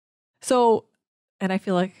So, and I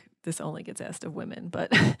feel like this only gets asked of women,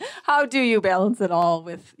 but how do you balance it all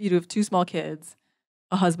with, you have 2 small kids,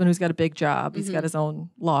 a husband who's got a big job, he's got his own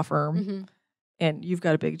law firm, and you've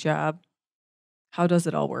got a big job. How does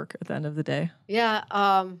it all work at the end of the day? Yeah.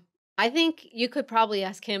 I think you could probably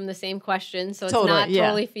ask him the same question. So it's Totally, not yeah.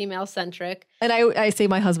 totally female centric. And I say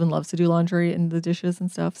my husband loves to do laundry and the dishes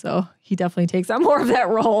and stuff, so he definitely takes on more of that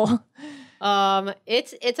role.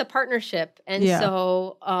 It's a partnership. And Yeah.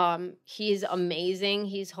 so he's amazing.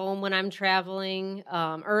 He's home when I'm traveling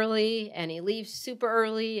early, and he leaves super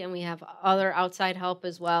early, and we have other outside help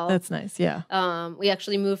as well. That's nice, yeah. We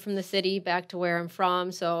actually moved from the city back to where I'm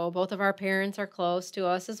from, so both of our parents are close to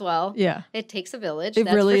us as well. Yeah. It takes a village. It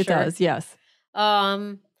that's really for sure. does, yes.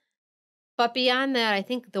 But beyond that, I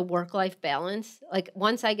think the work-life balance, like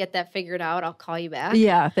once I get that figured out, I'll call you back.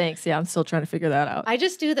 Yeah, thanks. Yeah, I'm still trying to figure that out. I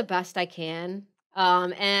just do the best I can.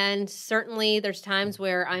 And certainly there's times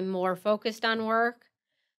where I'm more focused on work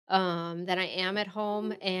than I am at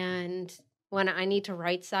home. And when I need to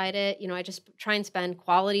right side it, I just try and spend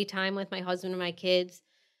quality time with my husband and my kids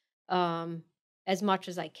as much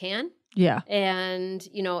as I can. Yeah. And,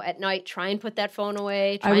 at night, try and put that phone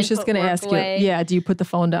away. I was just going to ask away. you, yeah, do you put the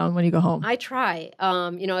phone down when you go home? I try.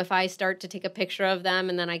 If I start to take a picture of them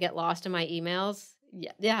and then I get lost in my emails,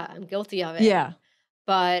 yeah, I'm guilty of it. Yeah.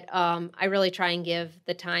 But I really try and give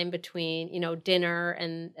the time between, dinner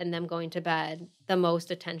and them going to bed the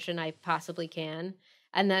most attention I possibly can.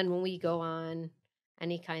 And then when we go on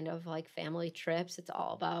any kind of like family trips, it's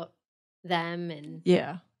all about them and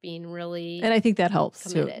being really and I think that helps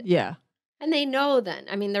committed. Too. Yeah. And they know then.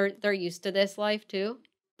 I mean, they're used to this life too.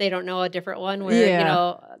 They don't know a different one where,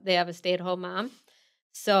 they have a stay-at-home mom.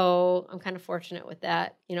 So I'm kind of fortunate with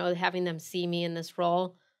that, having them see me in this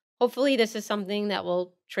role. Hopefully this is something that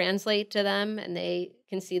will translate to them and they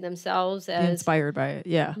can see themselves as inspired by it.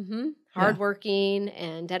 Yeah. Hardworking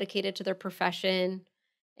and dedicated to their profession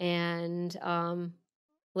and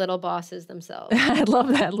little bosses themselves. I love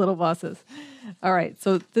that, little bosses. All right.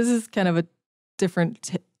 So this is kind of a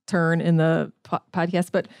different turn in the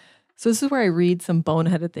podcast, but so this is where I read some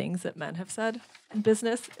boneheaded things that men have said in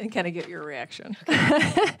business and kind of get your reaction.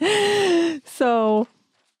 So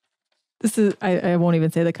this is, I won't even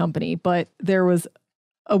say the company, but there was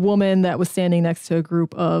a woman that was standing next to a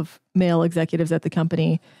group of male executives at the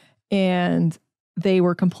company, and they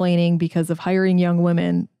were complaining because of hiring young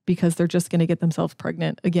women because they're just going to get themselves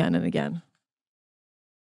pregnant again and again.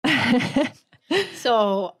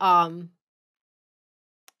 So,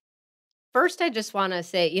 first I just want to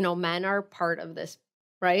say, men are part of this,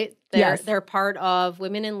 right? They're part of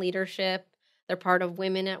women in leadership. They're part of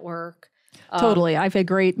women at work. Totally. I've had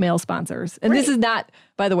great male sponsors. And This is not,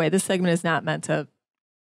 by the way, this segment is not meant to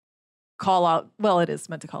call out, well, it is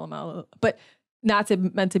meant to call them out, but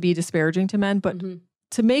meant to be disparaging to men, but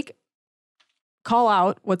to call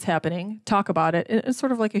out what's happening, talk about it in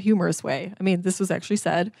sort of like a humorous way. I mean, this was actually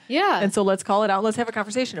said. Yeah. And so let's call it out. Let's have a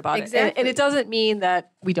conversation about Exactly. it. And it doesn't mean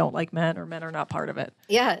that we don't like men or men are not part of it.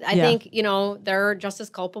 Yeah. I think, they're just as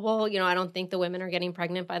culpable. I don't think the women are getting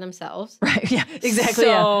pregnant by themselves. Right. Yeah, exactly.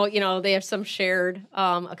 So, they have some shared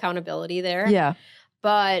accountability there. Yeah.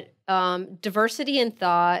 But diversity in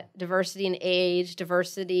thought, diversity in age,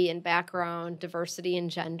 diversity in background, diversity in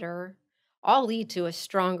gender, all lead to a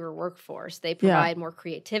stronger workforce. They provide more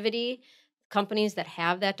creativity. Companies that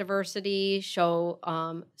have that diversity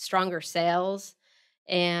show stronger sales.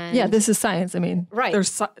 And this is science. I mean,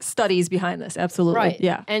 there's studies behind this. Absolutely. Right.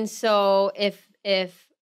 Yeah. And so if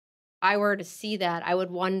I were to see that, I would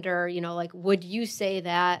wonder, would you say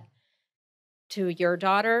that to your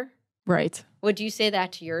daughter? Right. Would you say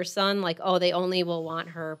that to your son? Like, oh, they only will want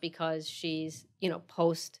her because she's,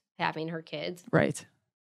 post having her kids. Right.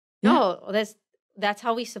 No, that's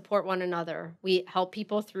how we support one another. We help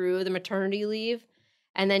people through the maternity leave.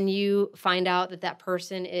 And then you find out that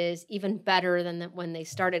person is even better than when they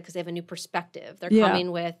started because they have a new perspective. They're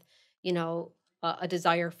coming with, a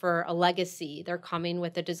desire for a legacy. They're coming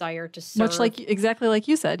with a desire to serve. Much exactly like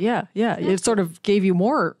you said. Yeah. Yeah. Exactly. It sort of gave you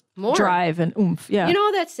more drive and oomph. Yeah. You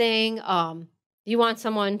know that saying, you want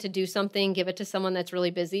someone to do something, give it to someone that's really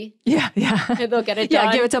busy. Yeah, yeah. And they'll get it done.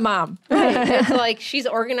 Yeah, give it to mom. Right. It's like she's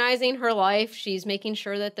organizing her life. She's making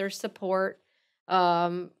sure that there's support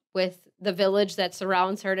with the village that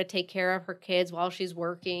surrounds her to take care of her kids while she's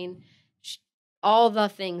working. All the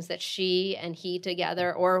things that she and he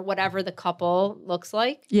together, or whatever the couple looks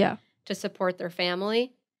like, to support their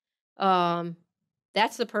family.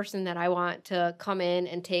 That's the person that I want to come in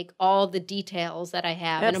and take all the details that I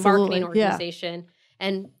have in a marketing organization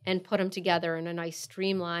and put them together in a nice,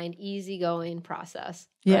 streamlined, easygoing process.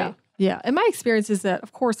 Yeah. Right? Yeah. And my experience is that,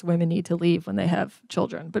 of course, women need to leave when they have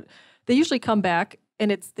children, but they usually come back and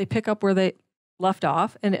they pick up where they left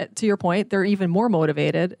off. And to your point, they're even more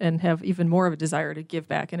motivated and have even more of a desire to give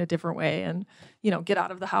back in a different way and, get out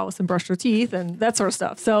of the house and brush their teeth and that sort of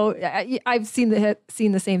stuff. So I've seen the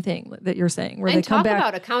same thing that you're saying, where they come back. Talk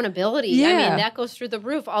about accountability. Yeah. I mean, that goes through the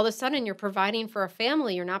roof. All of a sudden you're providing for a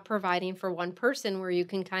family. You're not providing for one person where you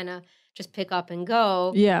can kind of just pick up and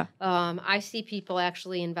go. Yeah. I see people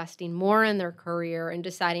actually investing more in their career and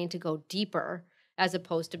deciding to go deeper as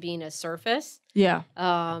opposed to being a surface. Yeah.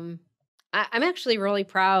 I'm actually really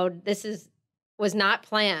proud. Was not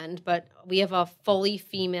planned, but we have a fully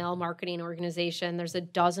female marketing organization. There's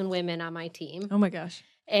 12 women on my team. Oh my gosh.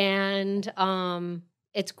 And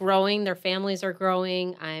it's growing. Their families are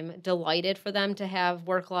growing. I'm delighted for them to have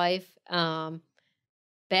work-life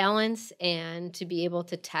balance and to be able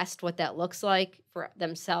to test what that looks like for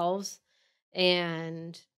themselves.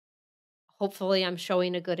 And hopefully I'm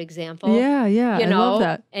showing a good example. Yeah, yeah. I love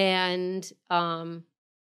that. And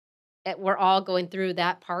we're all going through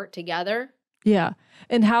that part together. Yeah.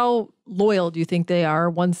 And how loyal do you think they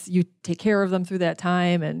are once you take care of them through that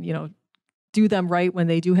time and, do them right when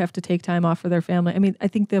they do have to take time off for their family? I mean, I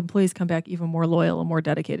think the employees come back even more loyal and more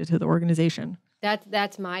dedicated to the organization.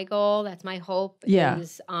 That's my goal. That's my hope. Yeah.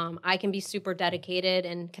 Is I can be super dedicated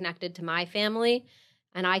and connected to my family,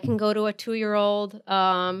 and I can go to a 2-year-old,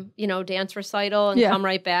 dance recital and come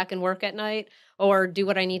right back and work at night or do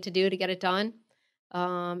what I need to do to get it done.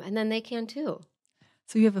 And then they can too.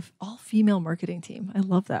 So you have an all-female marketing team. I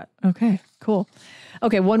love that. Okay, cool.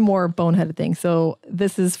 Okay, one more boneheaded thing. So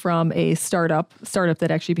this is from a startup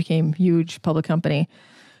that actually became huge public company.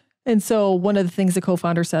 And so one of the things the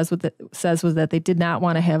co-founder says was that they did not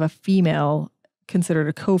want to have a female considered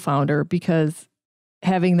a co-founder because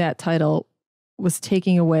having that title was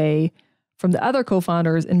taking away from the other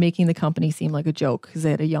co-founders and making the company seem like a joke because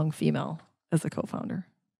they had a young female as a co-founder,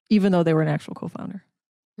 even though they were an actual co-founder.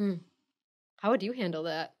 How would you handle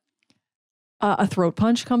that? A throat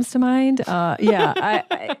punch comes to mind.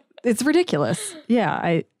 It's ridiculous.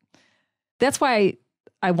 Yeah, that's why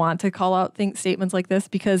I want to call out statements like this,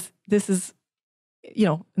 because this is,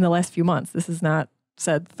 in the last few months, this is not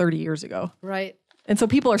said 30 years ago. Right. And so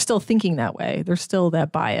people are still thinking that way. There's still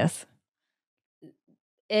that bias.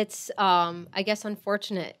 It's, I guess,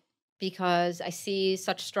 unfortunate because I see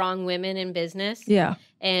such strong women in business. Yeah.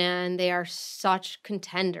 And they are such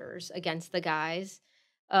contenders against the guys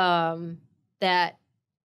that,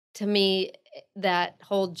 to me, that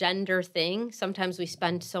whole gender thing, sometimes we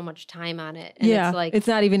spend so much time on it. And it's like, it's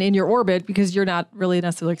not even in your orbit because you're not really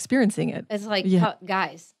necessarily experiencing it. It's like,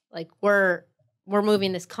 guys, like we're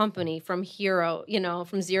moving this company from zero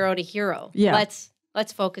to hero. Yeah.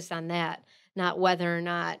 Let's focus on that, not whether or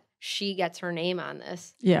not she gets her name on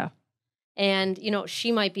this. Yeah. And,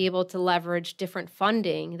 she might be able to leverage different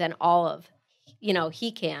funding than all of,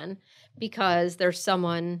 he can, because there's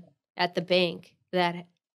someone at the bank that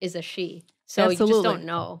is a she. So Absolutely. You just don't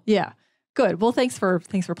know. Yeah. Good. Well, thanks for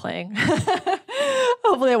playing.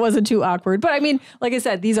 Hopefully that wasn't too awkward. But I mean, like I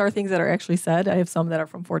said, these are things that are actually said. I have some that are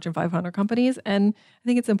from Fortune 500 companies, and I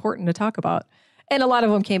think it's important to talk about. And a lot of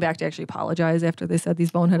them came back to actually apologize after they said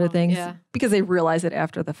these boneheaded things because they realize it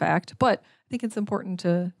after the fact. But I think it's important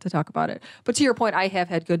to talk about it. But to your point, I have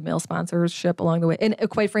had good male sponsorship along the way. And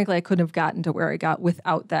quite frankly, I couldn't have gotten to where I got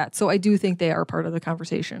without that. So I do think they are part of the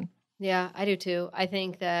conversation. Yeah, I do too. I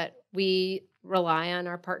think that we rely on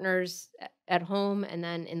our partners at home and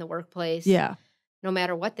then in the workplace. Yeah. No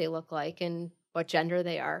matter what they look like and what gender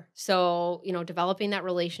they are. So, developing that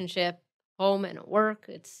relationship, home and at work,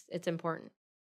 it's important.